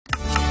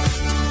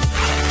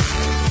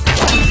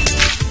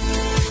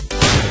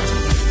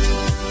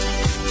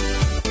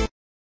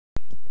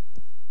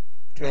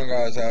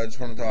guys, I just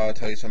wanted to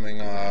tell you something,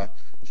 show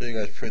you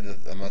guys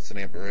the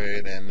Mustang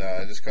Parade, and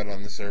I just got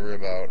on the server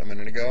about a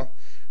minute ago,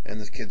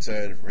 and this kid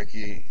said Rick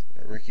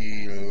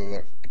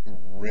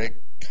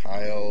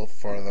Kyle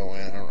for the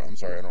win. I'm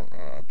sorry, I don't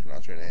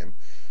pronounce your name,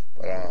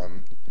 but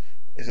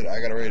he said I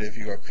got a raid if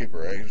you got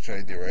creeper eggs, which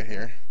I do right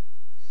here.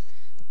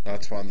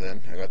 Not spawned in.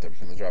 I got them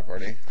from the drop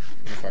party.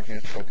 If I can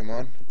use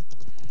Pokemon.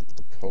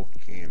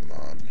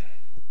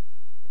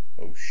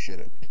 Oh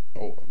shit!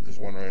 Oh, there's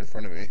one right in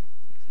front of me.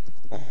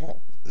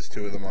 Oh, there's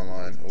two of them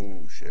online.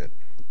 Oh shit!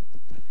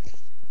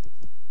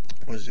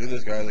 Let's do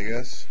this, guys. I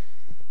guess.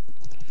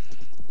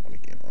 On the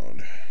game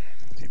mode.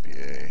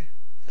 TPA.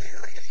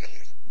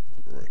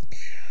 Rick.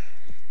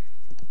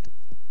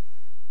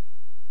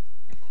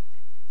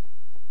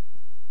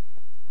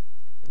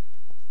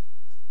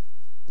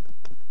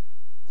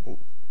 Oh.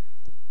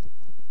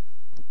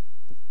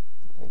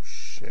 Oh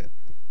shit.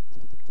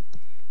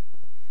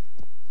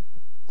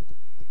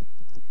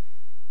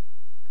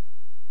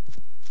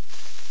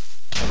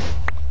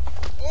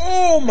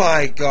 Oh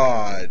my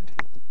god!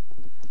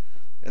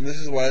 And this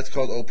is why it's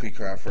called OP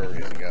Craft for a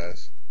reason,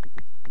 guys.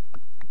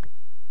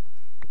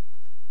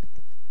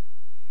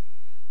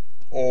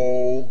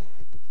 Oh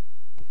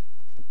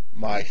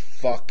my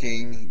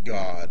fucking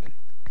god.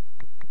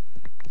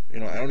 You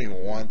know, I don't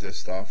even want this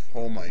stuff.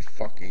 Oh my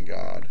fucking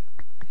god.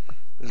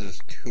 This is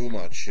too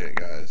much shit,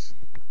 guys.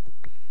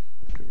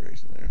 Two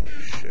rays in there.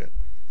 Holy shit.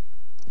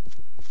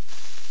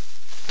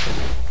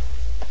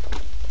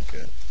 Okay,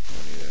 I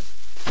don't need it.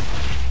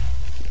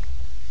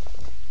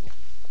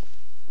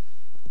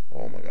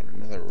 Oh my god,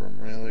 another room,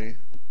 really?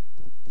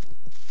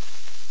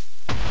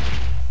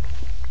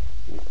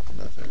 Ooh,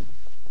 nothing.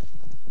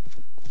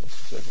 What's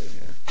stuff in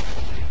here?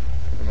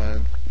 Never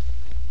mind.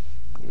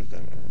 Who's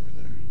that one over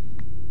there?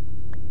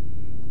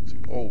 It's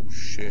like, oh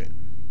shit.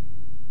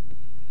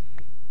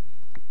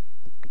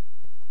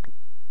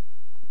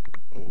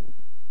 Oh.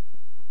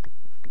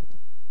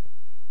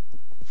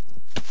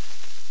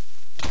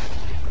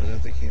 And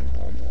if they came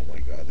home, oh my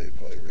god, they'd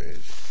probably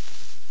rage.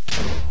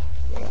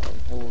 But,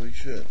 holy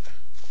shit.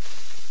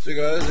 So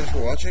guys, thanks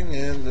for watching,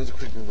 and there's a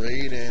quick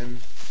raid,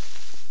 and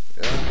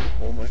yeah,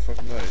 oh my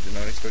fucking god, I did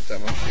not expect that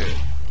much shit.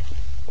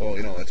 Well,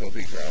 you know, it's OP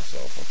Craft, so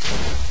I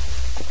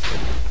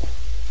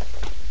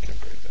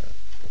can't break that.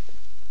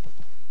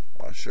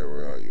 Oh shit,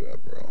 where are you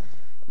at, bro?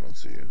 I don't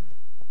see you.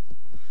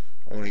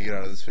 I want to get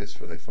out of this face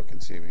before they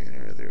fucking see me in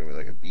here. They're gonna be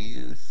like,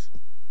 abuse.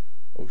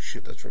 Oh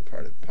shit, that's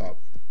retarded pop.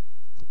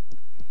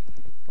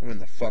 I'm in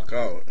the fuck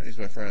out. He's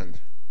my friend.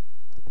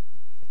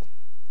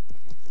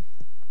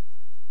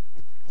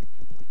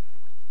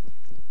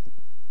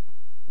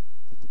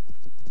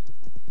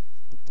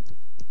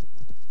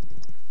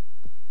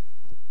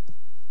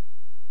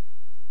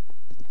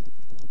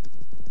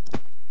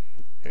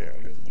 Here,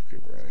 I'll get the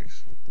creeper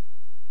eggs.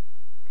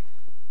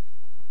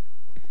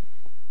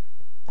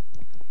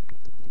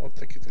 I'll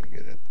take it to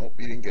get it. Oh,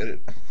 you didn't get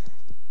it.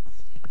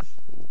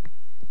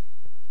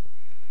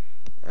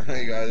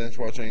 Alright guys, thanks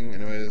for watching.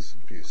 Anyways,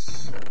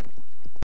 peace.